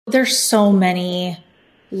there's so many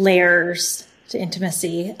layers to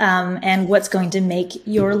intimacy, and what's going to make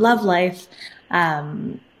your love life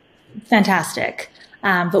fantastic.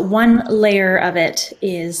 But one layer of it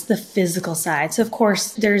is the physical side. So of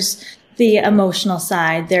course there's the emotional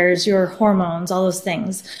side, there's your hormones, all those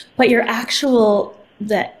things, but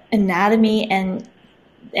the anatomy and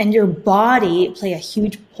your body play a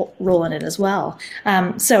huge role in it as well.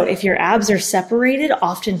 So if your abs are separated,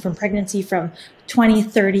 often from pregnancy, from 20,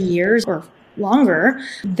 30 years or longer,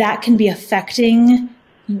 that can be affecting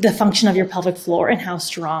the function of your pelvic floor and how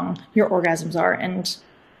strong your orgasms are. And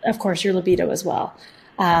of course, your libido as well.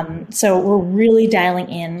 So we're really dialing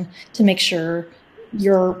in to make sure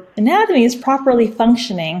your anatomy is properly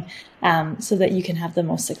functioning, so that you can have the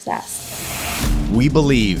most success. We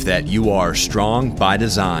believe that you are strong by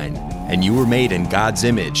design, and you were made in God's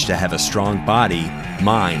image to have a strong body,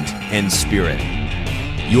 mind, and spirit.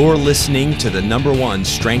 You're listening to the #1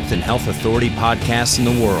 Strength and Health Authority podcast in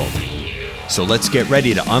the world. So let's get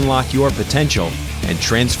ready to unlock your potential and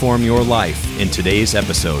transform your life in today's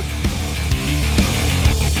episode.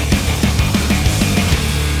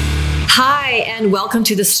 Hi, and welcome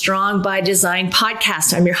to the Strong by Design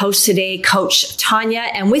podcast. I'm your host today, Coach Tanya,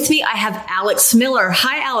 and with me I have Alex Miller.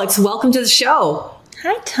 Hi, Alex. Welcome to the show.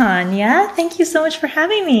 Hi, Tanya. Thank you so much for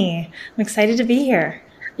having me. I'm excited to be here.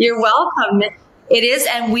 You're welcome. It is,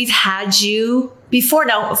 and we've had you before.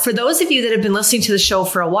 Now, for those of you that have been listening to the show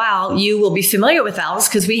for a while, you will be familiar with Alex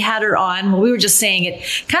because we had her on. Well, we were just saying it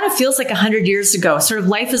kind of feels like 100 years ago. Sort of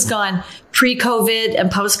life has gone pre-COVID and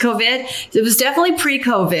post-COVID. It was definitely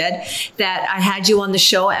pre-COVID that I had you on the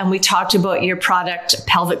show, and we talked about your product,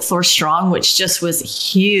 Pelvic Floor Strong, which just was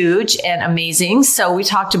huge and amazing. So we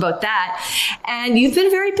talked about that, and you've been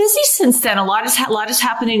very busy since then. A lot has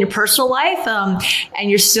happened in your personal life, and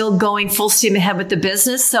you're still going full steam ahead with the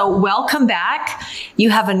business. So welcome back. You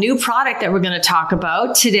have a new product that we're going to talk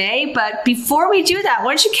about today. But before we do that,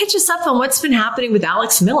 why don't you catch us up on what's been happening with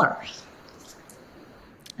Alex Miller?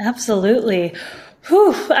 Absolutely.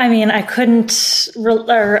 Whew. I mean, I couldn't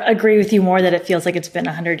agree with you more that it feels like it's been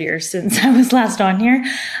 100 years since I was last on here.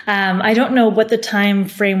 I don't know what the time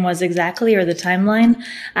frame was exactly or the timeline,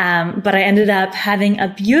 but I ended up having a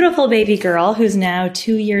beautiful baby girl who's now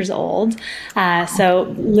 2 years old.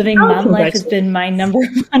 So living mom life has been my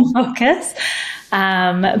 #1 focus.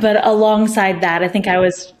 But alongside that, I think I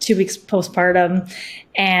was 2 weeks postpartum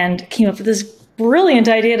and came up with this brilliant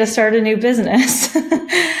idea to start a new business.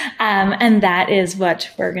 And that is what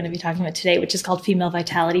we're going to be talking about today, which is called Female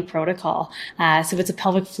Vitality Protocol. So it's a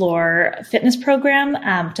pelvic floor fitness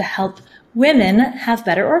program to help women have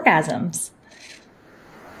better orgasms.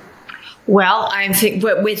 Well,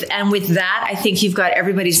 with that, I think you've got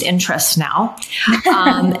everybody's interest now.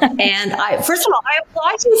 And first of all,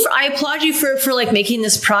 I applaud you for like making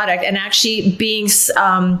this product and actually being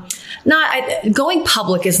going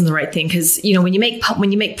public isn't the right thing, because when you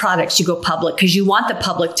make products, you go public because you want the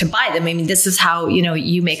public to buy them. I mean, this is how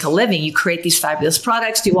you make a living. You create these fabulous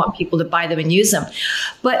products. You want people to buy them and use them.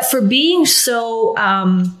 But for being so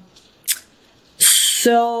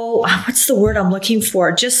what's the word I'm looking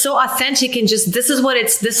for? Just so authentic and just this is what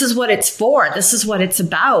it's for. This is what it's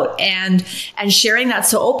about, and sharing that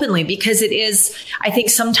so openly, because it is, I think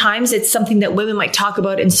sometimes it's something that women might talk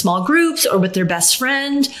about in small groups or with their best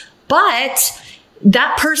friend, but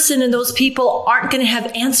that person and those people aren't going to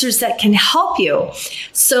have answers that can help you.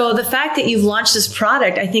 So the fact that you've launched this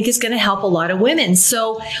product, I think, is going to help a lot of women.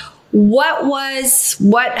 So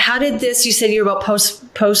how did this, you said you're about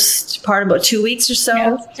postpartum, about 2 weeks or so.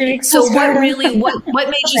 Yeah, 2 weeks. So what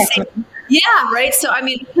made you say, yeah, right. So, I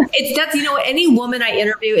mean, that's, any woman I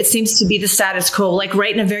interview, it seems to be the status quo, like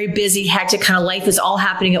right in a very busy, hectic kind of life is all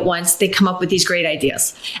happening at once. They come up with these great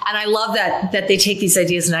ideas. And I love that they take these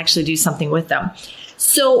ideas and actually do something with them.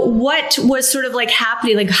 So what was sort of like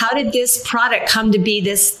happening? Like, how did this product come to be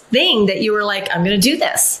this thing that you were like, I'm going to do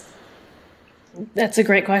this? That's a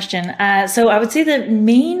great question. So I would say the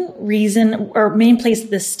main reason or main place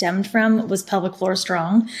this stemmed from was Pelvic Floor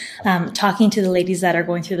Strong. Talking to the ladies that are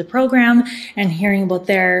going through the program and hearing about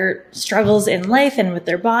their struggles in life and with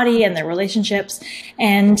their body and their relationships,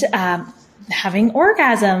 and having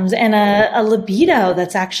orgasms and a libido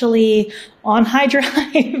that's actually on high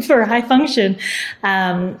drive or high function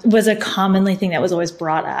was a commonly thing that was always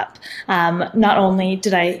brought up. Not only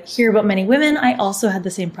did I hear about many women, I also had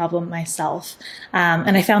the same problem myself.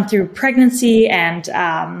 And I found through pregnancy and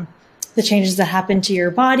the changes that happen to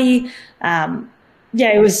your body, I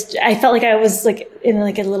felt like I was like in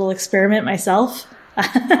like a little experiment myself,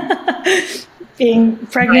 being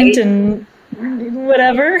pregnant and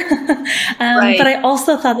whatever. Right. But I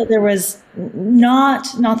also thought that there was not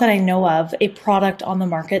that I know of, a product on the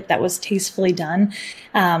market that was tastefully done,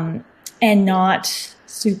 and not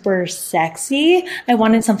super sexy. I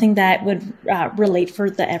wanted something that would relate for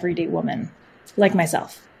the everyday woman like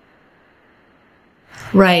myself.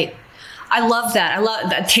 Right. I love that. I love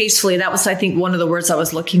that tastefully. That was, I think, one of the words I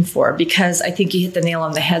was looking for, because I think you hit the nail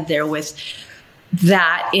on the head there with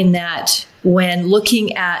that, in that when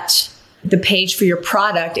looking at the page for your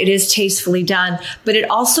product, it is tastefully done, but it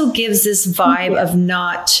also gives this vibe of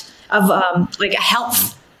like a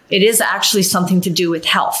health. It is actually something to do with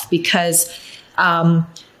health, because,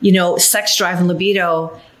 sex drive and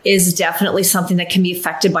libido is definitely something that can be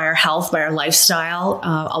affected by our health, by our lifestyle,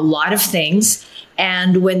 a lot of things.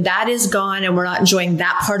 And when that is gone and we're not enjoying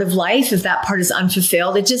that part of life, if that part is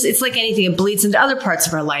unfulfilled, it's like anything, it bleeds into other parts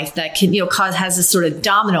of our life that can, has this sort of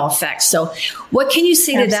domino effect. So what can you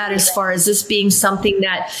say to that, as far as this being something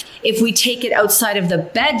that if we take it outside of the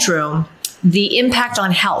bedroom, the impact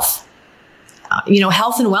on health,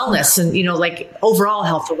 health and wellness, and, like overall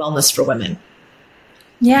health and wellness for women?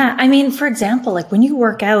 Yeah. I mean, for example, like when you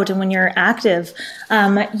work out and when you're active,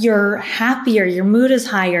 you're happier, your mood is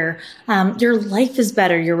higher, your life is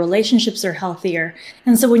better, your relationships are healthier.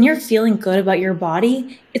 And so when you're feeling good about your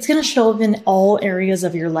body, it's going to show up in all areas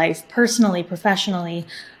of your life, personally, professionally.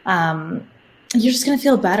 You're just going to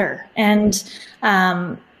feel better. And, is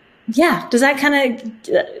that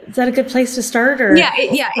a good place to start? Or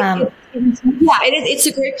it's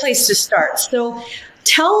a great place to start. So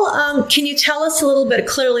can you tell us a little bit?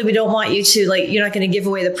 Clearly, we don't want you to, you're not going to give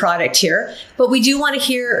away the product here, but we do want to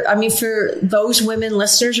hear, for those women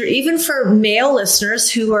listeners, or even for male listeners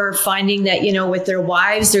who are finding that, with their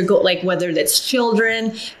wives, whether that's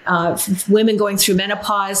children, women going through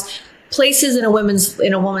menopause, places in a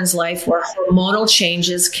woman's life where hormonal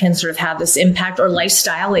changes can sort of have this impact, or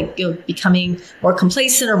lifestyle, becoming more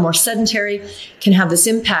complacent or more sedentary, can have this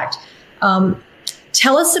impact.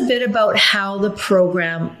 Tell us a bit about how the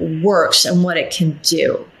program works and what it can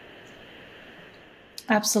do.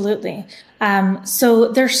 Absolutely. So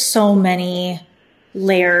there's so many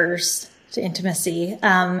layers to intimacy,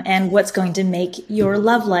 and what's going to make your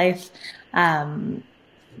love life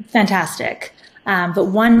fantastic. But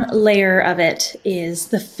one layer of it is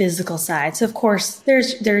the physical side. So of course,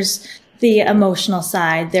 there's the emotional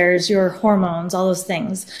side, there's your hormones, all those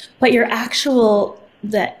things, but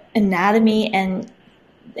the anatomy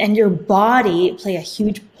and your body play a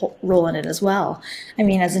huge role in it as well. I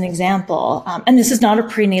mean, as an example, and this is not a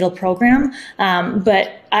prenatal program,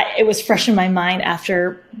 but it was fresh in my mind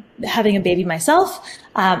after having a baby myself.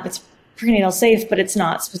 It's prenatal safe, but it's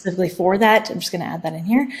not specifically for that. I'm just going to add that in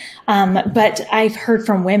here. But I've heard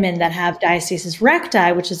from women that have diastasis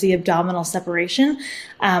recti, which is the abdominal separation,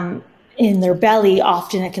 in their belly.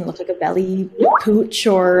 Often it can look like a belly pooch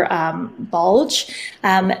or bulge.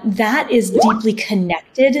 That is deeply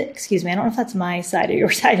connected. Excuse me, I don't know if that's my side or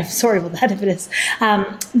your side. I'm sorry about that if it is.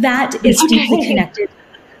 That is deeply connected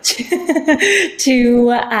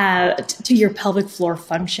to your pelvic floor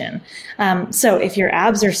function. So if your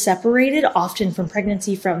abs are separated, often from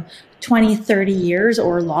pregnancy, from 20, 30 years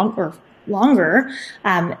or longer,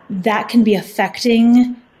 that can be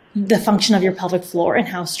affecting the function of your pelvic floor and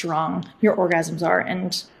how strong your orgasms are,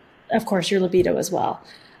 and of course your libido as well.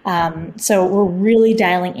 So we're really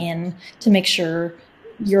dialing in to make sure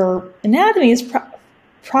your anatomy is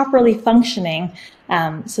properly functioning,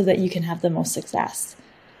 so that you can have the most success.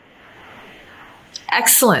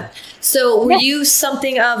 Excellent. So were you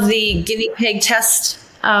something of the guinea pig test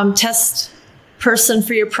person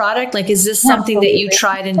for your product? Is this something that you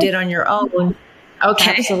tried and did on your own?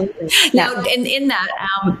 Okay. Absolutely. Now, in that,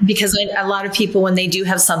 because a lot of people, when they do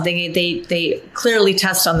have something, they clearly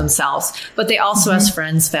test on themselves, but they also ask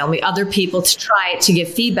friends, family, other people to try it, to give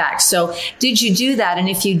feedback. So did you do that? And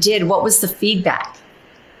if you did, what was the feedback?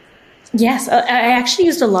 Yes, I actually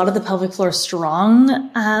used a lot of the pelvic floor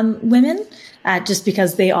strong women, just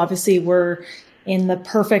because they obviously were in the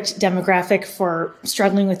perfect demographic for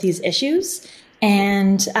struggling with these issues.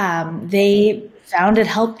 And they found it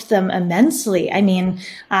helped them immensely. I mean,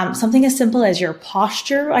 something as simple as your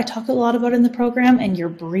posture, I talk a lot about in the program, and your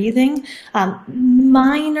breathing,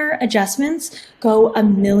 minor adjustments go a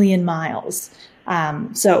million miles.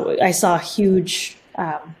 So I saw huge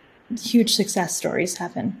success stories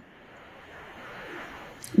happen.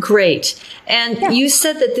 Great. And you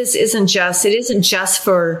said that it isn't just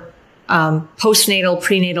for postnatal,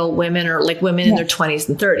 prenatal women, or women in their 20s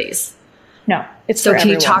and 30s. No, it's so. For can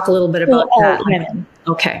everyone. You talk a little bit about all that? Women.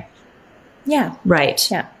 Okay. Yeah. Right.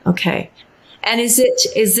 Yeah. Okay. And is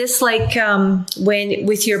this like when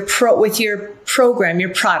with your program,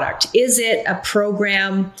 your product, is it a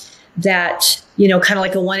program that, kind of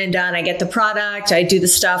like a one and done, I get the product, I do the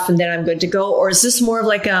stuff, and then I'm good to go? Or is this more of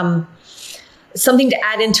like something to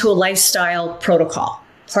add into a lifestyle protocol,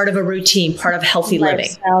 part of a routine, part of healthy living?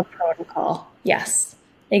 Lifestyle protocol. Yes,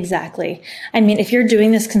 exactly. I mean, if you're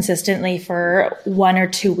doing this consistently for 1 or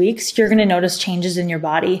 2 weeks, you're going to notice changes in your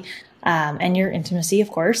body and your intimacy,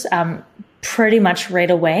 of course, pretty much right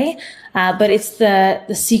away. But it's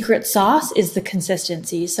the secret sauce is the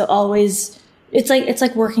consistency. So always, it's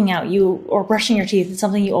like working out, or brushing your teeth. It's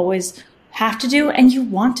something you always have to do, and you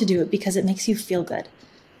want to do it because it makes you feel good.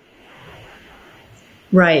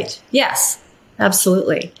 Right. Yes,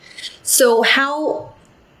 absolutely. So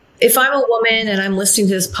if I'm a woman and I'm listening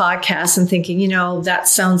to this podcast and thinking, that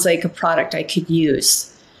sounds like a product I could use,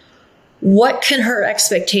 what can her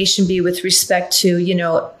expectation be with respect to,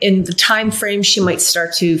 in the time frame she might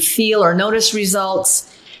start to feel or notice results,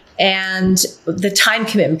 and the time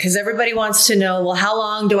commitment? Because everybody wants to know, well, how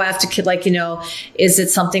long do I have to, is it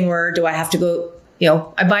something where do I have to go,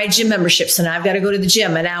 I buy gym memberships and I've got to go to the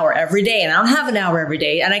gym an hour every day, and I don't have an hour every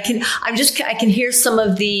day. And I can hear some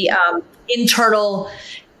of the internal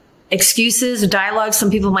excuses or dialogue some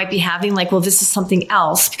people might be having, like, well, this is something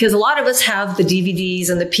else, because a lot of us have the DVDs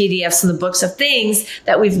and the PDFs and the books of things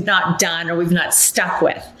that we've not done or we've not stuck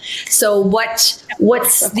with. So what's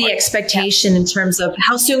the expectation in terms of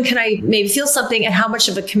how soon can I maybe feel something, and how much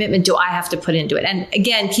of a commitment do I have to put into it? And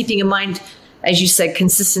again, keeping in mind, as you said,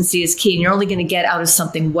 consistency is key, and you're only going to get out of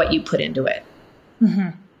something what you put into it.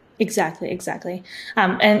 Mm-hmm. Exactly.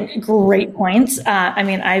 And great points. I'm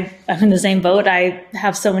in the same boat. I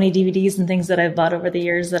have so many DVDs and things that I've bought over the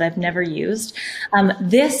years that I've never used.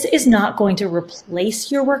 This is not going to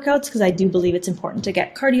replace your workouts, because I do believe it's important to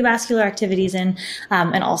get cardiovascular activities in,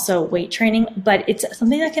 and also weight training, but it's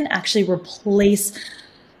something that can actually replace,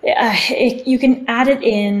 you can add it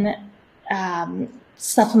in,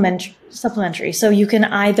 supplementary. So you can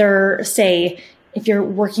either say, if you're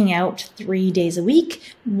working out 3 days a week,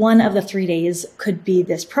 one of the 3 days could be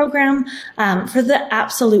this program. For the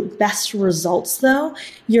absolute best results, though,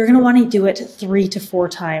 you're going to want to do it 3 to 4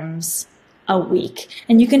 times a week.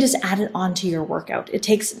 And you can just add it onto your workout. It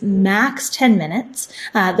takes max 10 minutes.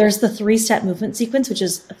 There's the 3-step movement sequence, which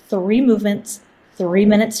is 3 movements, 3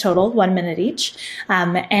 minutes total, 1 minute each.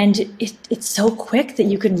 And it's so quick that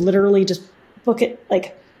you can literally just book it,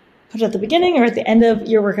 put it at the beginning or at the end of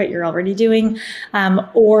your workout you're already doing,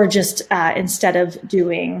 or just instead of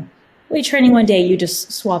doing weight training one day, you just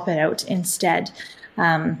swap it out instead.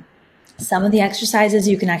 Some of the exercises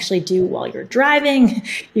you can actually do while you're driving.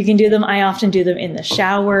 You can do them. I often do them in the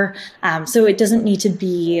shower. So it doesn't need to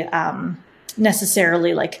be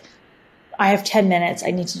necessarily like, I have 10 minutes,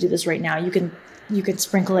 I need to do this right now. You can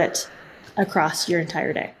sprinkle it across your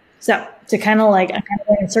entire day. So I'm kind of going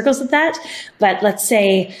in circles with that, but let's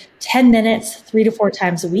say 10 minutes, 3 to 4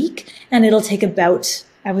 times a week, and it'll take about,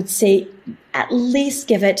 I would say, at least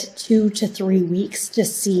give it 2 to 3 weeks to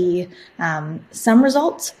see some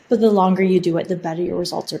results, but the longer you do it, the better your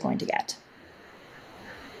results are going to get.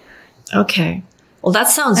 Okay. Well, that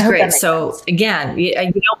sounds great. So again, you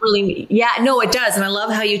don't really, it does. And I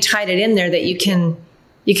love how you tied it in there, that you can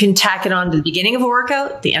tack it on to the beginning of a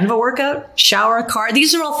workout, the end of a workout, shower, a car.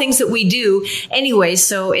 These are all things that we do anyway.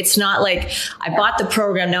 So it's not like I bought the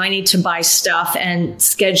program, now I need to buy stuff and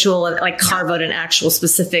schedule and carve out an actual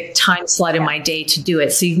specific time slot in my day to do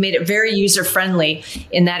it. So you've made it very user friendly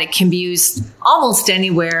in that it can be used almost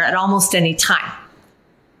anywhere at almost any time.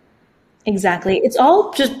 Exactly. It's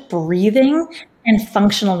all just breathing and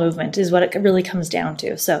functional movement is what it really comes down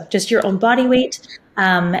to. So just your own body weight.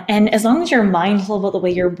 And as long as you're mindful about the way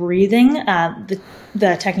you're breathing,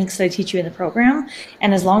 the techniques that I teach you in the program,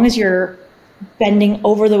 and as long as you're bending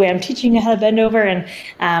over the way I'm teaching you how to bend over, and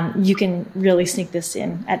you can really sneak this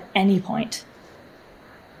in at any point.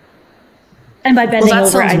 And by bending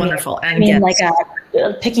over, I mean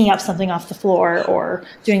picking up something off the floor or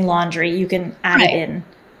doing laundry. You can add it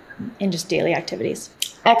in just daily activities.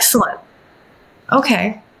 Excellent.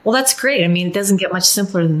 Okay. Well, that's great. I mean, it doesn't get much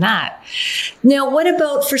simpler than that. Now, what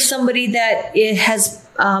about for somebody that it has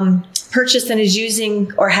purchased and is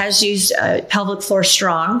using or has used Pelvic Floor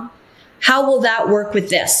Strong? How will that work with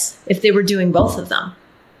this if they were doing both of them?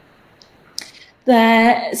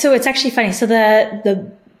 So it's actually funny. So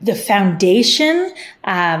the foundation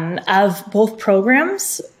of both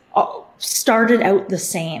programs started out the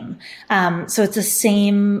same. So it's the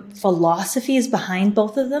same philosophies behind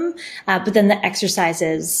both of them, but then the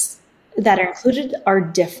exercises that are included are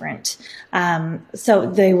different.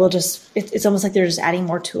 So they will it's almost like they're just adding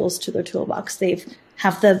more tools to their toolbox. They've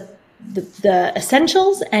have the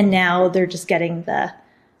essentials, and now they're just getting the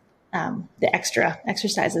extra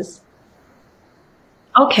exercises.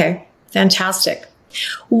 Okay, fantastic.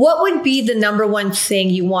 What would be the number one thing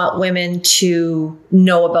you want women to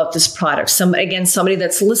know about this product? Somebody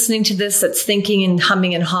that's listening to this, that's thinking and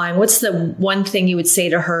humming and hawing, what's the one thing you would say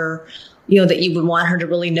to her, that you would want her to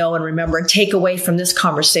really know and remember and take away from this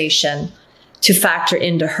conversation to factor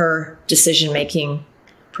into her decision-making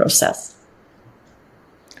process?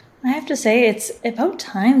 I have to say, it's about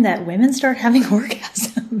time that women start having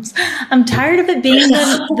orgasms. I'm tired of it being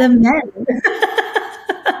the men.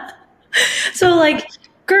 So like,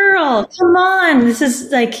 girl, come on. This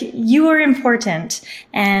is like, you are important,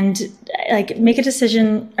 and like make a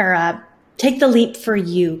decision or take the leap for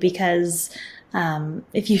you, because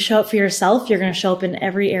if you show up for yourself, you're going to show up in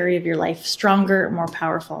every area of your life, stronger, more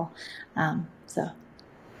powerful. So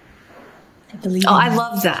take the leap. Oh, I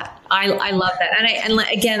love that. I love that. And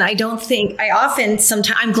again, I don't think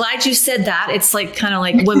sometimes I'm glad you said that. It's like kind of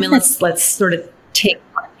like women, let's sort of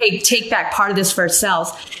take back part of this for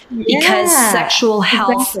ourselves, because sexual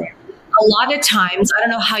health, a lot of times, I don't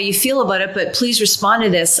know how you feel about it, but please respond to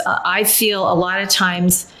this. I feel a lot of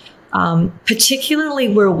times, particularly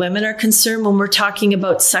where women are concerned, when we're talking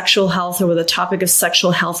about sexual health or where the topic of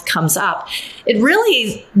sexual health comes up, it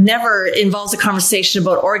really never involves a conversation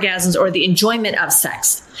about orgasms or the enjoyment of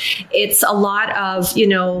sex. It's a lot of,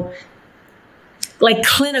 like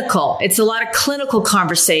clinical. It's a lot of clinical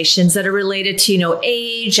conversations that are related to,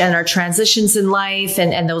 age and our transitions in life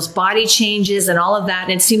and those body changes and all of that.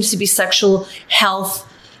 And it seems to be sexual health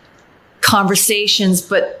conversations,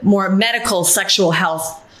 but more medical sexual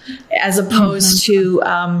health, as opposed to,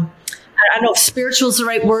 I don't know if spiritual is the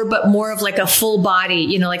right word, but more of like a full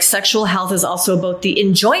body, like sexual health is also about the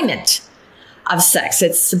enjoyment of sex.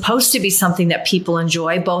 It's supposed to be something that people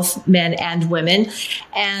enjoy, both men and women.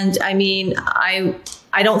 And I mean, I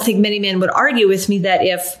don't think many men would argue with me that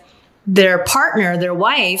if their partner, their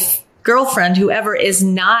wife, girlfriend, whoever is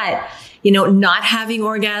not, not having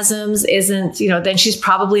orgasms, isn't, then she's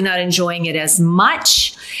probably not enjoying it as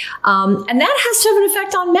much. And that has to have an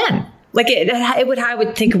effect on men. Like I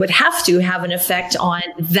would think it would have to have an effect on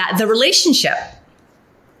the relationship.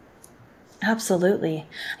 Absolutely.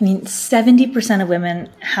 I mean, 70% of women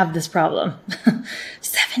have this problem.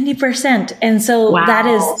 70%. And so that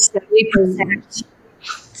is 70%.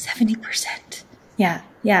 70%. Yeah.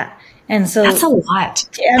 Yeah. And so that's a lot.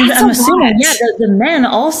 I'm assuming, the men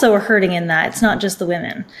also are hurting in that. It's not just the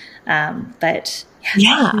women. But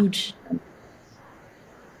huge.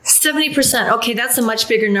 70%. Okay, that's a much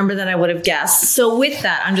bigger number than I would have guessed. So with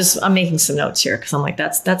that, I'm making some notes here because I'm like,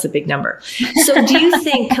 that's a big number. So do you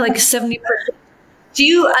think like 70%?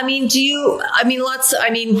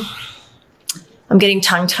 I'm getting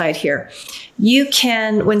tongue tied here. You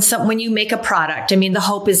can, when you make a product, the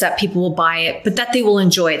hope is that people will buy it, but that they will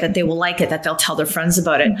enjoy it, that they will like it, that they'll tell their friends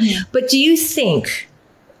about it. Mm-hmm. But do you think,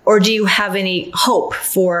 or do you have any hope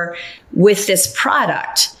with this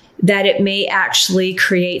product, that it may actually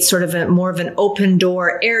create sort of more of an open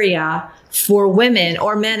door area for women,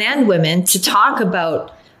 or men and women, to talk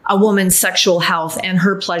about a woman's sexual health and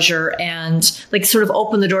her pleasure, and like sort of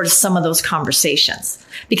open the door to some of those conversations?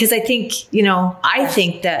 Because I think,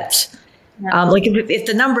 that like if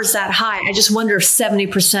the number's that high, I just wonder if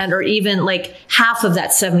 70% or even like half of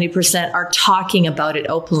that 70% are talking about it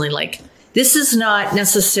openly. Like, this is not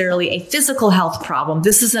necessarily a physical health problem.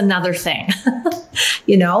 This is another thing.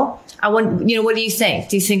 What do you think?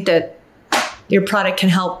 Do you think that your product can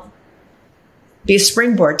help be a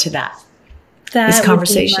springboard to these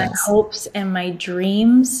conversations? Would be my hopes and my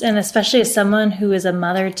dreams, and especially as someone who is a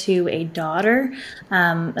mother to a daughter,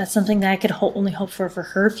 that's something that I could only hope for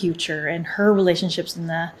her future and her relationships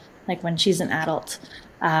when she's an adult.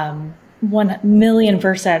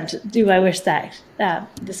 1,000,000% do I wish that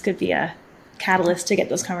this could be a catalyst to get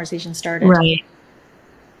those conversations started. Right.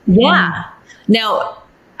 Yeah. Now,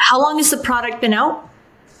 how long has the product been out?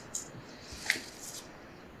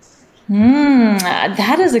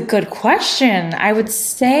 That is a good question. I would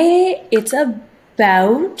say it's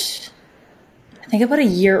about a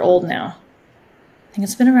year old now. I think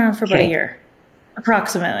it's been around for about a year,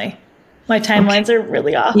 approximately. My timelines are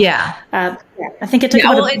really off. Yeah. I think it took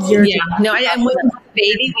about a year. Yeah. No, I'm with a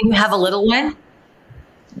baby when you have a little one.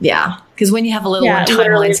 Yeah. Because when you have a little one,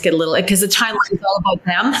 timelines get a little, because the timeline is all about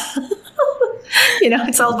them.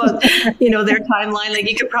 It's all about, their timeline. Like,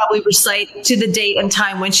 you could probably recite to the date and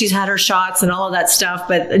time when she's had her shots and all of that stuff.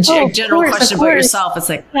 But a general question about yourself, it's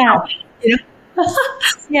like,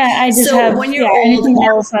 Yeah, I just So have, when you're yeah, old, anything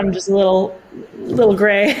else, I'm just a little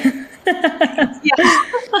gray. yeah,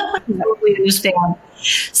 totally understand.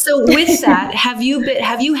 So with that, have you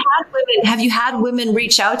had women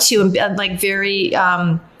reach out to you and like very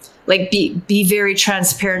like be very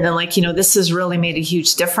transparent and like, this has really made a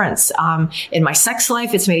huge difference in my sex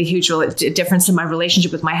life. It's made a huge difference in my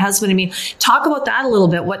relationship with my husband. I mean, talk about that a little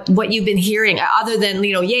bit. What you've been hearing other than,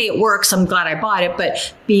 yay, it works, I'm glad I bought it.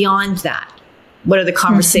 But beyond that, what are the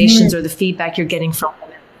conversations or the feedback you're getting from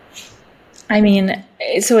women? I mean,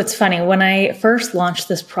 so it's funny. When I first launched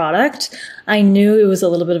this product, I knew it was a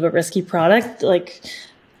little bit of a risky product. Like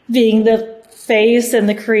being the face and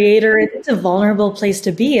the creator, it's a vulnerable place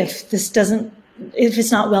to be if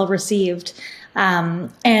it's not well received.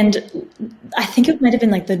 And I think it might have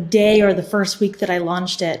been like the day or the first week that I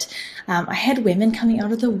launched it. I had women coming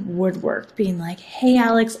out of the woodwork being like, hey,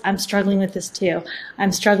 Alex, I'm struggling with this too.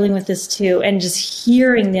 I'm struggling with this too. And just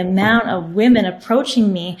hearing the amount of women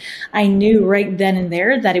approaching me, I knew right then and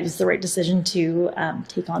there that it was the right decision to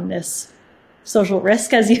take on this social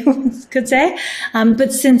risk, as you could say.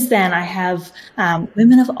 But since then, I have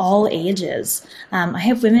women of all ages. I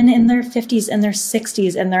have women in their 50s and their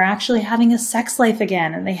 60s, and they're actually having a sex life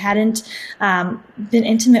again, and they hadn't been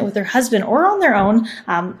intimate with their husband or on their own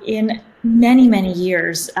in many, many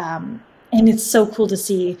years. And it's so cool to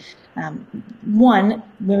see. One,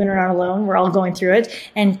 women are not alone. We're all going through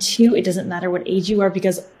it. And two, it doesn't matter what age you are,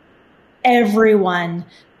 because everyone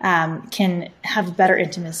can have better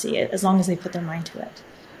intimacy as long as they put their mind to it.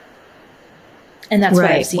 And that's what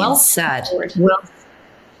I've seen. Well said. Well,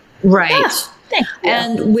 right. Yeah, thank you.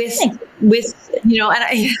 And with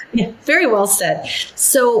very well said.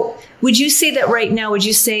 So would you say that right now,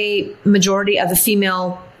 majority of the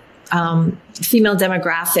female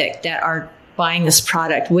demographic that are buying this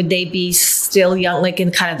product, would they be still young, like in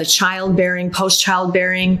kind of the childbearing,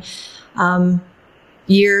 post-childbearing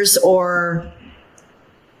years, or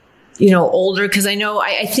older? Because I know,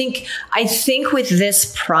 I think with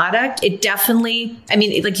this product, it definitely, I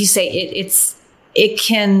mean, like you say, it's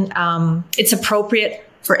appropriate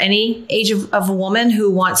for any age of a woman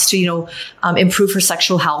who wants to, improve her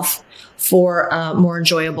sexual health for a more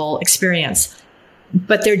enjoyable experience.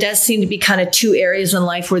 But there does seem to be kind of two areas in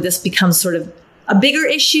life where this becomes sort of a bigger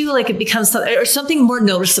issue, like it becomes something more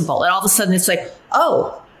noticeable. And all of a sudden it's like,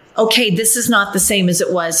 oh, okay, this is not the same as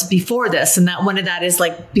it was before this. And that one of that is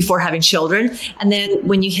like before having children. And then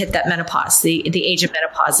when you hit that menopause, the age of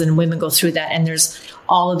menopause, and women go through that, and there's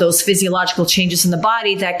all of those physiological changes in the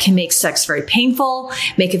body that can make sex very painful,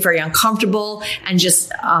 make it very uncomfortable, and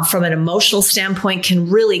just from an emotional standpoint can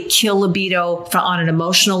really kill libido on an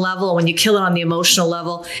emotional level. When you kill it on the emotional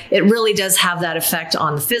level, it really does have that effect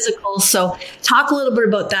on the physical. So talk a little bit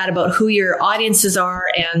about that, about who your audiences are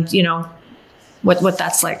and, what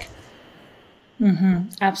that's like. Mm-hmm,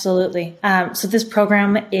 absolutely. So this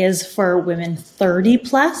program is for women 30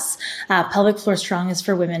 plus. Pelvic Floor Strong is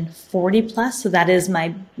for women 40 plus. So that is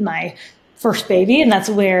my first baby, and that's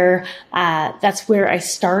where I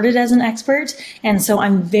started as an expert. And so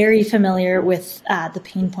I'm very familiar with the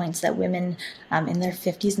pain points that women in their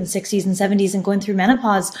 50s and 60s and 70s and going through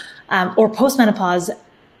menopause or postmenopause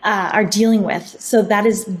are dealing with. So that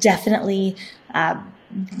is definitely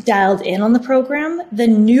dialed in on the program. The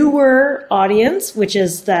newer audience, which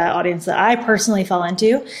is the audience that I personally fall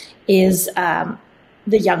into, is the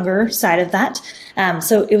younger side of that.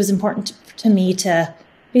 So it was important to me to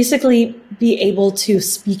basically be able to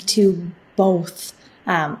speak to both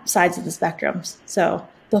sides of the spectrum. So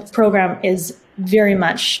the program is very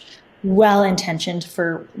much well-intentioned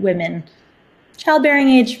for women childbearing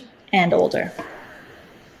age and older.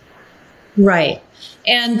 Right.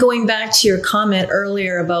 And going back to your comment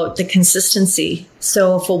earlier about the consistency.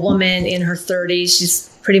 So if a woman in her 30s,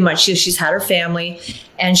 she's had her family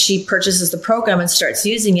and she purchases the program and starts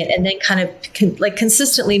using it, and then kind of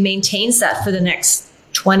consistently maintains that for the next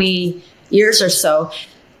 20 years or so,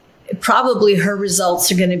 probably her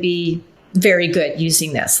results are going to be very good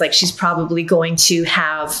using this. Like she's probably going to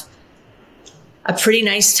have a pretty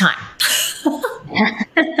nice time.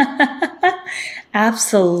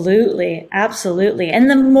 Absolutely. Absolutely. And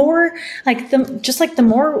the more the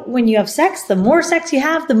more when you have sex, the more sex you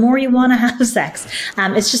have, the more you want to have sex.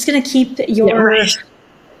 It's just going to keep your,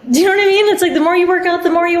 do you know what I mean? It's like the more you work out, the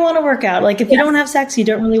more you want to work out. Like if you don't have sex, you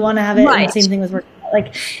don't really want to have it. Right. And the same thing with working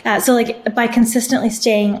out. So by consistently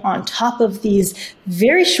staying on top of these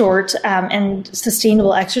very short and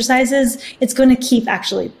sustainable exercises, it's going to keep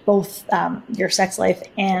actually both your sex life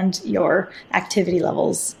and your activity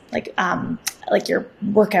levels, like your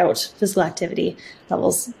workout physical activity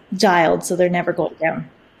levels dialed, so they're never going down.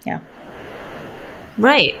 Yeah.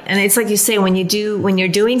 Right. And it's like you say, when you're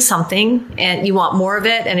doing something and you want more of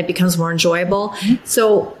it and it becomes more enjoyable. Mm-hmm.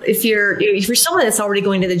 So if you're someone that's already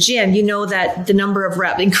going to the gym, you know that the number of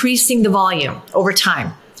reps, increasing the volume over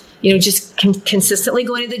time, just consistently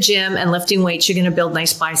going to the gym and lifting weights, you're going to build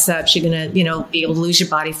nice biceps. You're going to, be able to lose your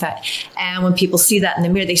body fat. And when people see that in the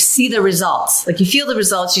mirror, they see the results. Like you feel the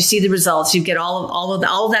results, you see the results, you get all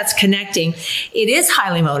of that's connecting. It is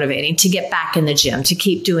highly motivating to get back in the gym, to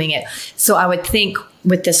keep doing it. So I would think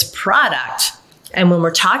with this product, and when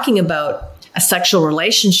we're talking about a sexual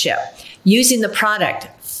relationship, using the product,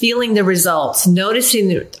 feeling the results, noticing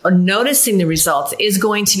the results is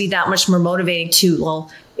going to be that much more motivating to,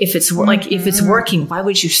 if it's working, why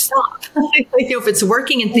would you stop? If it's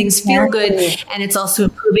working and things feel good, and it's also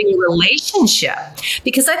improving your relationship,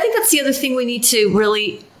 because I think that's the other thing we need to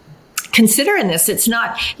really consider in this. It's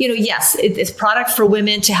not, yes, it's product for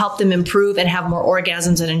women to help them improve and have more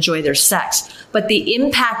orgasms and enjoy their sex, but the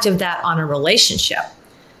impact of that on a relationship.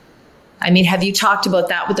 I mean, have you talked about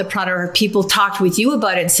that with the product, or people talked with you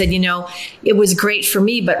about it and said, it was great for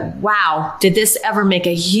me, but wow, did this ever make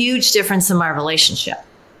a huge difference in my relationship?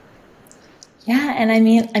 Yeah. And I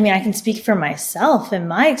mean, I can speak for myself and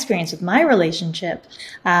my experience with my relationship.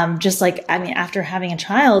 After having a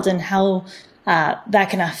child and how that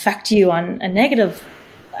can affect you on a negative.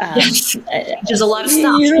 Yes. There's a lot of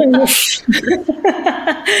stuff.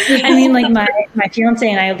 I mean, like my fiance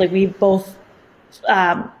and I, like we both,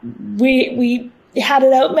 we had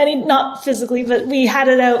it out not physically, but we had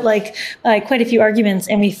it out like quite a few arguments,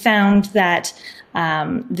 and we found that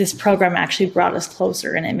this program actually brought us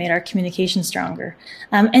closer, and it made our communication stronger.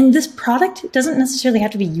 And this product doesn't necessarily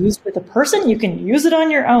have to be used with a person. You can use it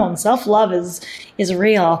on your own. Self-love is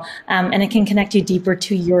real, and it can connect you deeper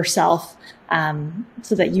to yourself,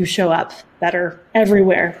 so that you show up better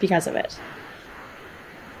everywhere because of it.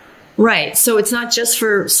 Right. So it's not just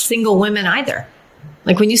for single women either.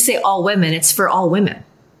 Like when you say all women, it's for all women,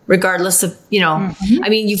 regardless of, I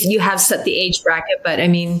mean, you have set the age bracket, but I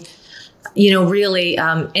mean, really,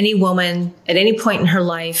 any woman at any point in her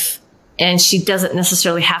life, and she doesn't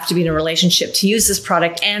necessarily have to be in a relationship to use this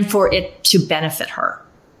product and for it to benefit her.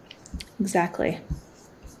 Exactly.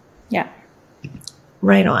 Yeah.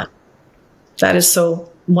 Right on. That is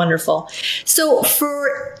so wonderful. So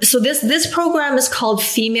this program is called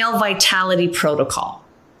Female Vitality Protocol.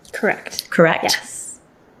 Correct. Yes.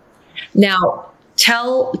 Now,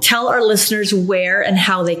 tell our listeners where and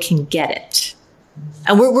how they can get it.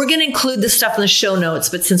 And we're going to include this stuff in the show notes,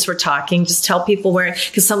 but since we're talking, just tell people where,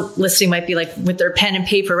 because some listening might be like with their pen and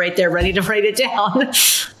paper right there, ready to write it down.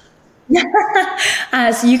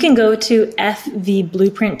 So you can go to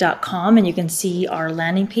fvblueprint.com and you can see our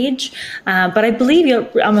landing page. But I believe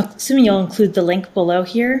I'm assuming you'll include the link below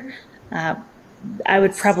here. I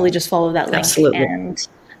would probably just follow that link. Absolutely.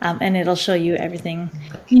 And it'll show you everything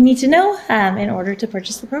you need to know in order to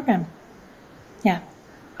purchase the program. Yeah.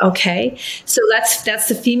 Okay. So that's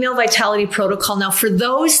the Female Vitality Protocol. Now, for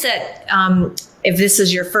those that, if this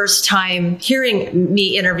is your first time hearing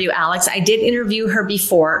me interview Alex, I did interview her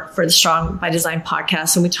before for the Strong by Design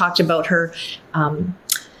podcast, and we talked about her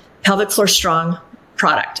pelvic floor strong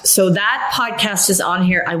product. So that podcast is on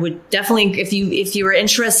here. I would definitely, if you were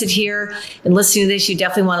interested here in listening to this, you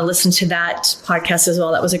definitely want to listen to that podcast as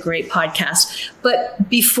well. That was a great podcast. But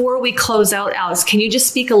before we close out, Alex, can you just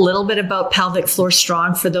speak a little bit about Pelvic Floor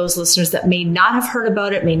Strong for those listeners that may not have heard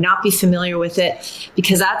about it, may not be familiar with it?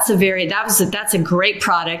 Because that's a great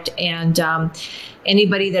product, and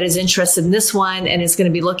anybody that is interested in this one and is going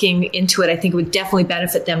to be looking into it, I think it would definitely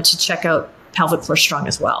benefit them to check out Pelvic Floor Strong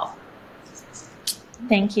as well.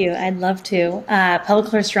 Thank you. I'd love to. Pelvic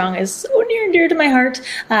Floor Strong is so near and dear to my heart.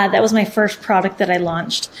 That was my first product that I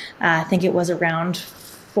launched. I think it was around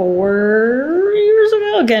 4 years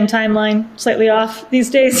ago. Again, timeline slightly off these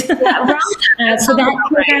days. So that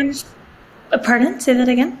program. Pardon? Say that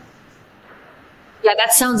again. Yeah,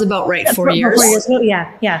 that sounds about right. 4 years. 4 years ago.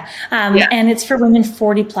 Yeah. And it's for women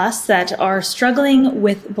 40 plus that are struggling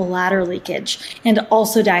with bladder leakage and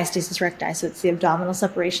also diastasis recti. So it's the abdominal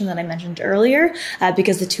separation that I mentioned earlier,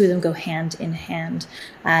 because the two of them go hand in hand.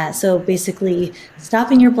 So basically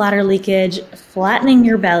stopping your bladder leakage, flattening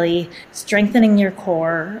your belly, strengthening your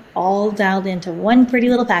core, all dialed into one pretty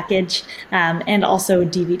little package, and also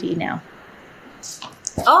DVD now.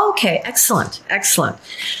 Oh, okay. Excellent.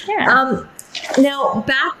 Yeah. Now,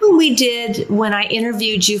 back when I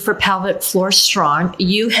interviewed you for Pelvic Floor Strong,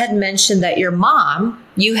 you had mentioned that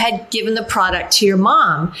you had given the product to your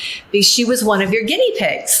mom because she was one of your guinea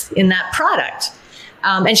pigs in that product.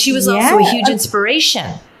 And she was also a huge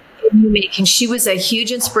inspiration you make, and she was a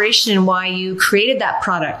huge inspiration in why you created that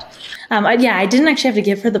product. I didn't actually have to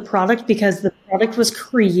give her the product because the product was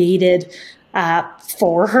created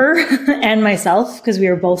for her and myself because we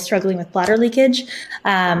were both struggling with bladder leakage.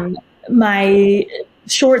 My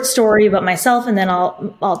short story about myself, and then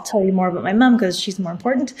I'll tell you more about my mom because she's more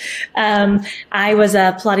important. I was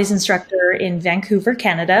a Pilates instructor in Vancouver,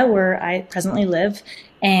 Canada, where I presently live.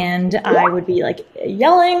 And I would be like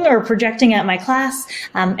yelling or projecting at my class,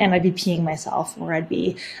 and I'd be peeing myself, or I'd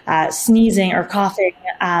be sneezing or coughing.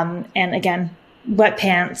 And again, wet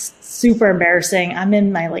pants, super embarrassing. I'm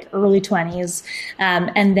in my like early 20s.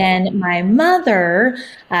 And then my mother,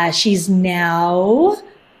 she's now,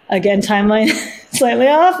 again, timeline slightly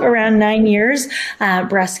off, around 9 years,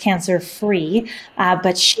 breast cancer free.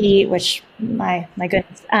 But my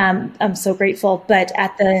goodness, I'm so grateful. But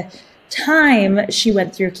at the time, she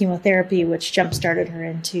went through chemotherapy, which jump-started her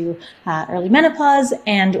into early menopause.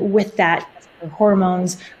 And with that, her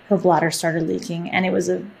hormones, her bladder started leaking. And it was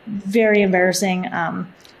a very embarrassing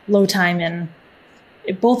low time in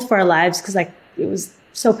both of our lives because it was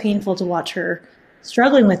so painful to watch her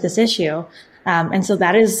struggling with this issue. And so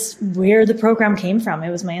that is where the program came from.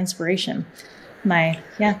 It was my inspiration, my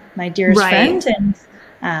dearest friend,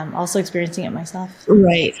 and also experiencing it myself.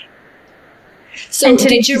 Right. So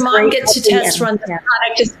did your mom get to test run the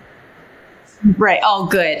product? Right. Oh,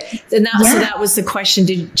 good. So that was the question.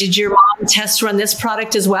 Did your mom test run this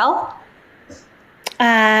product as well?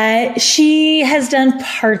 She has done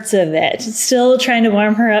parts of it. Still trying to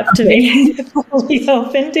warm her up to being fully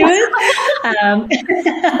open to it.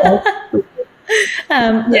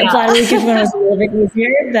 The bladder leakage one was a little bit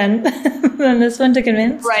easier than this one to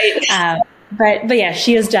convince. Right. But yeah,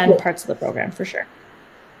 she has done parts of the program for sure.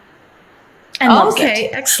 Okay,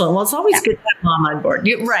 excellent. Well, it's always good to have mom on board.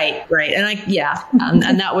 Right. And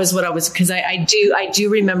and that was what I was, because I do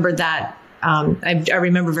remember that. I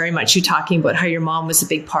remember very much you talking about how your mom was a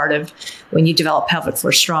big part of when you developed Pelvic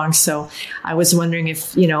Floor Strong. So I was wondering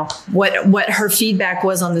if, what her feedback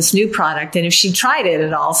was on this new product and if she tried it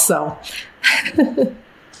at all. So.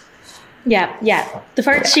 Yeah. The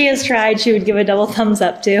parts she has tried, she would give a double thumbs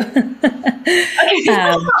up to.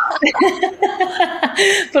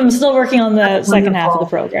 But I'm still working on the second half of the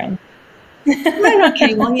program.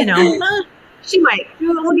 Okay, well, she might.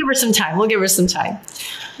 We'll give her some time.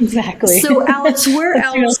 Exactly. So, Alex, where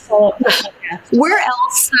else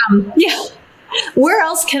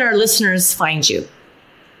can our listeners find you?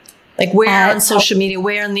 Like where on social media,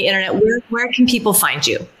 where on the internet, where can people find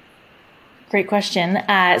you? Great question.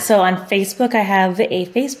 So on Facebook, I have a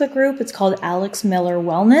Facebook group. It's called Alex Miller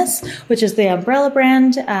Wellness, which is the umbrella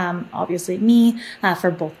brand, obviously me,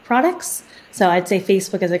 for both products. So I'd say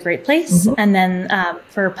Facebook is a great place. Mm-hmm. And then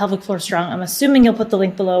for Pelvic Floor Strong, I'm assuming you'll put the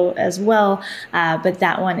link below as well. But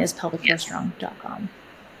that one is pelvicfloorstrong.com.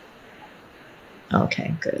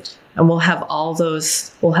 Okay, good. And we'll have all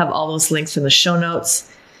those links in the show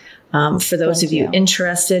notes for those of you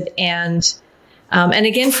interested. And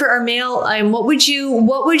again, for our male, what would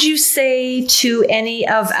you say to any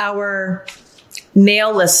of our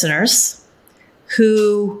male listeners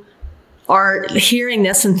who are hearing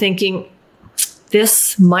this and thinking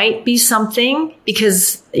this might be something,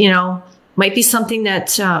 because might be something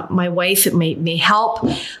that my wife, it may help.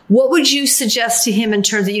 What would you suggest to him in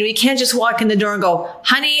terms of, you can't just walk in the door and go,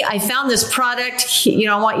 honey, I found this product,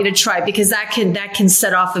 I want you to try it, because that can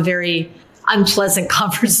set off a very unpleasant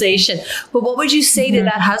conversation. But what would you say to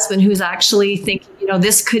that husband who's actually thinking,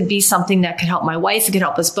 this could be something that could help my wife, it could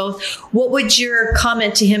help us both? What would your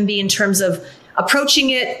comment to him be in terms of approaching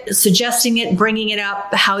it, suggesting it, bringing it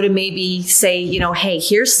up, how to maybe say, hey,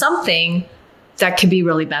 here's something that could be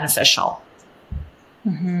really beneficial?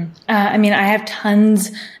 Mm-hmm. I have tons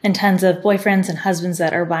and tons of boyfriends and husbands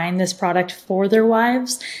that are buying this product for their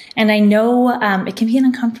wives. And I know it can be an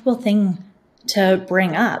uncomfortable thing to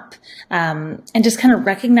bring up, and just kind of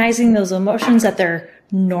recognizing those emotions, that they're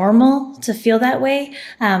normal to feel that way.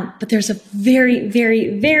 But there's a very,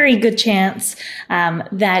 very, very good chance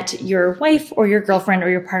that your wife or your girlfriend or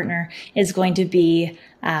your partner is going to be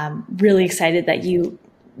really excited that you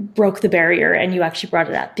broke the barrier and you actually brought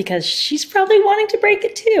it up, because she's probably wanting to break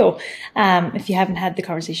it too. If you haven't had the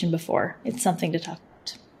conversation before, it's something to talk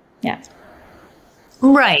about. Yeah.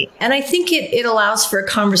 Right. And I think it allows for a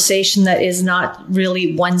conversation that is not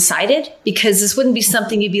really one-sided, because this wouldn't be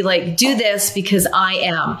something you'd be like, do this because I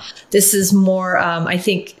am. This is more, I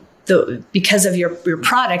think, because of your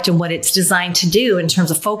product and what it's designed to do in terms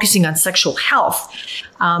of focusing on sexual health,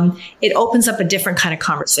 it opens up a different kind of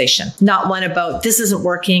conversation, not one about this isn't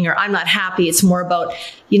working or I'm not happy. It's more about,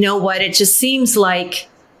 it just seems like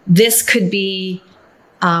this could be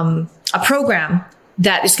a program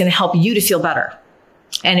that is going to help you to feel better.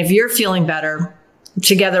 And if you're feeling better,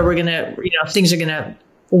 together we're going to, things are going to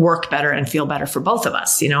work better and feel better for both of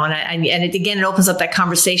us, and it opens up that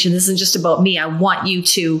conversation. This isn't just about me. I want you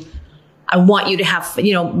to have,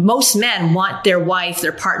 most men want their wife,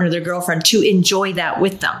 their partner, their girlfriend to enjoy that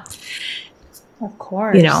with them. Of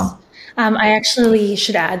course. I actually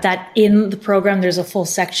should add that in the program, there's a full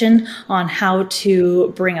section on how to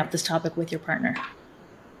bring up this topic with your partner.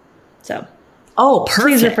 So, perfect.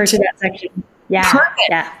 Please refer to that section. Yeah. Perfect.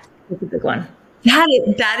 Yeah. It's a big one.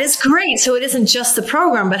 That is great. So it isn't just the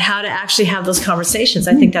program, but how to actually have those conversations.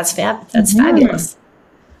 I think that's fabulous.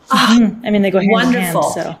 Mm-hmm. I mean, they go hand wonderful. in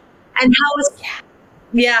hand. So. And how is?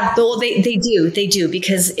 Yeah, well, they do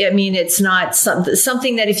because I mean, it's not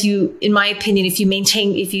something that in my opinion,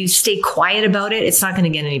 if you stay quiet about it, it's not going to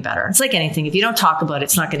get any better. It's like anything. If you don't talk about it,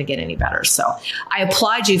 it's not going to get any better. So I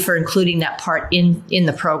applaud you for including that part in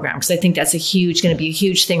the program, because I think that's going to be a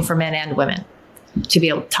huge thing for men and women to be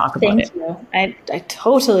able to talk about it. Thank you. I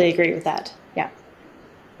totally agree with that. Yeah.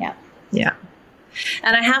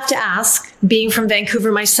 And I have to ask, being from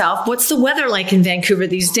Vancouver myself, what's the weather like in Vancouver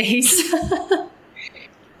these days?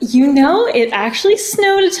 It actually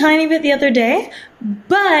snowed a tiny bit the other day,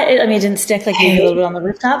 but it didn't stick like maybe a little bit on the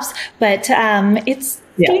rooftops, but it's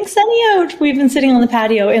getting sunny out. We've been sitting on the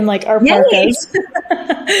patio in like our parkas,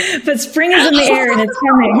 but spring is in the air and it's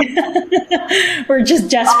coming. We're just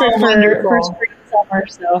desperate for spring and summer.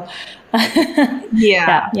 So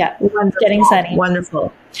Wonderful. Getting sunny.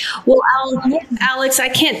 Wonderful. Well, Alex, I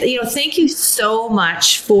can't, thank you so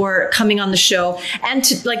much for coming on the show and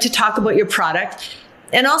to talk about your product.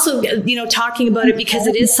 And also, talking about it, because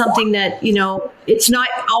it is something that, it's not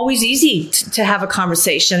always easy to have a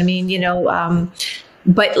conversation. I mean,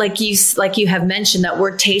 but like you have mentioned that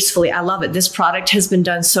word tastefully, I love it. This product has been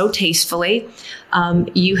done so tastefully.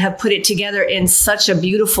 You have put it together in such a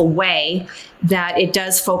beautiful way that it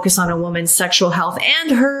does focus on a woman's sexual health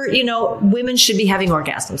and her, women should be having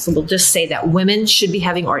orgasms. So we'll just say that women should be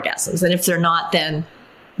having orgasms. And if they're not, then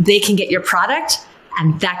they can get your product.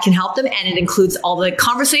 And that can help them. And it includes all the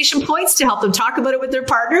conversation points to help them talk about it with their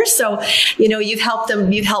partners. So, you've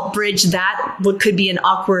helped bridge that, what could be an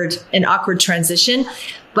awkward transition.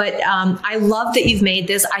 But I love that you've made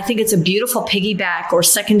this. I think it's a beautiful piggyback or a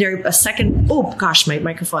second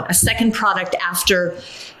product after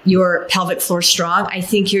your Pelvic Floor Strong. I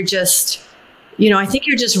think you're just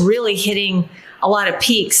really hitting a lot of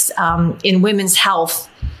peaks in women's health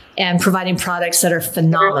and providing products that are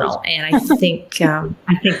phenomenal. And I think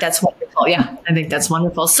that's wonderful. Yeah, I think that's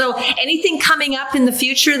wonderful. So anything coming up in the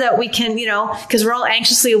future that we can, because we're all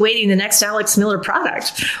anxiously awaiting the next Alex Miller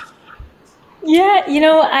product. Yeah,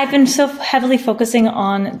 I've been so heavily focusing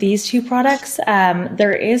on these two products.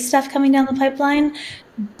 There is stuff coming down the pipeline,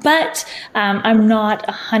 but I'm not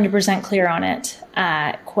 100% clear on it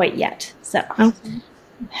quite yet. So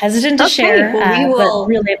hesitant to share, but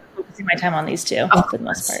really focusing my time on these two for the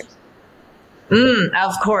most part.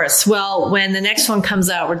 Of course. Well, when the next one comes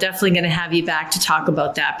out, we're definitely going to have you back to talk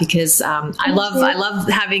about that, because I love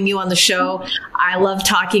having you on the show. I love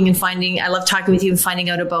talking with you and finding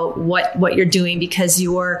out about what you're doing, because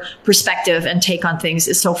your perspective and take on things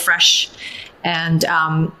is so fresh and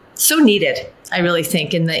so needed. I really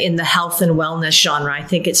think in the health and wellness genre. I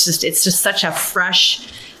think it's just such a fresh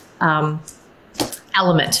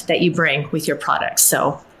element that you bring with your products.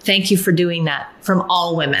 So thank you for doing that from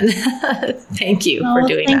all women. Thank you for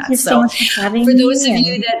doing that. Thank you so much for having me. For those of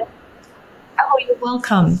you that, you're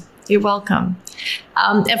welcome. You're welcome.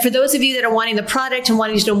 And for those of you that are wanting the product and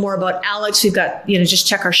wanting to know more about Alex, we've got, just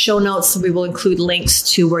check our show notes. We will include links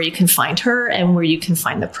to where you can find her and where you can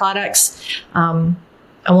find the products. And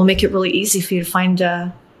we'll make it really easy for you to find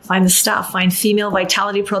the stuff, find Female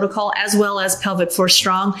Vitality Protocol, as well as Pelvic Floor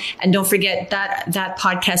Strong. And don't forget that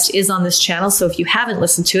podcast is on this channel. So if you haven't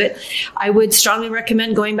listened to it, I would strongly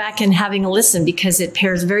recommend going back and having a listen, because it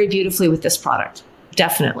pairs very beautifully with this product.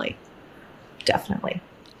 Definitely.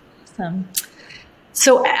 Awesome.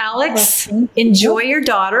 So Alex, enjoy your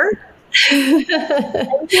daughter.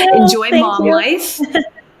 Enjoy mom life.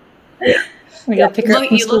 We got to pick her up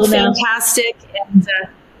from you school look now. fantastic. And,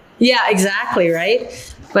 yeah, exactly.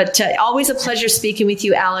 Right. But always a pleasure speaking with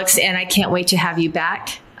you, Alex. And I can't wait to have you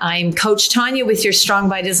back. I'm Coach Tanya with your Strong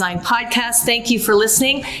by Design podcast. Thank you for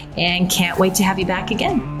listening and can't wait to have you back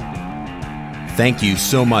again. Thank you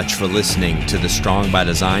so much for listening to the Strong by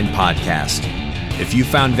Design podcast. If you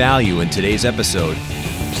found value in today's episode,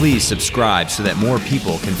 please subscribe so that more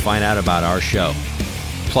people can find out about our show.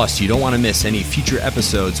 Plus, you don't want to miss any future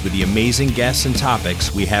episodes with the amazing guests and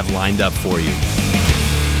topics we have lined up for you.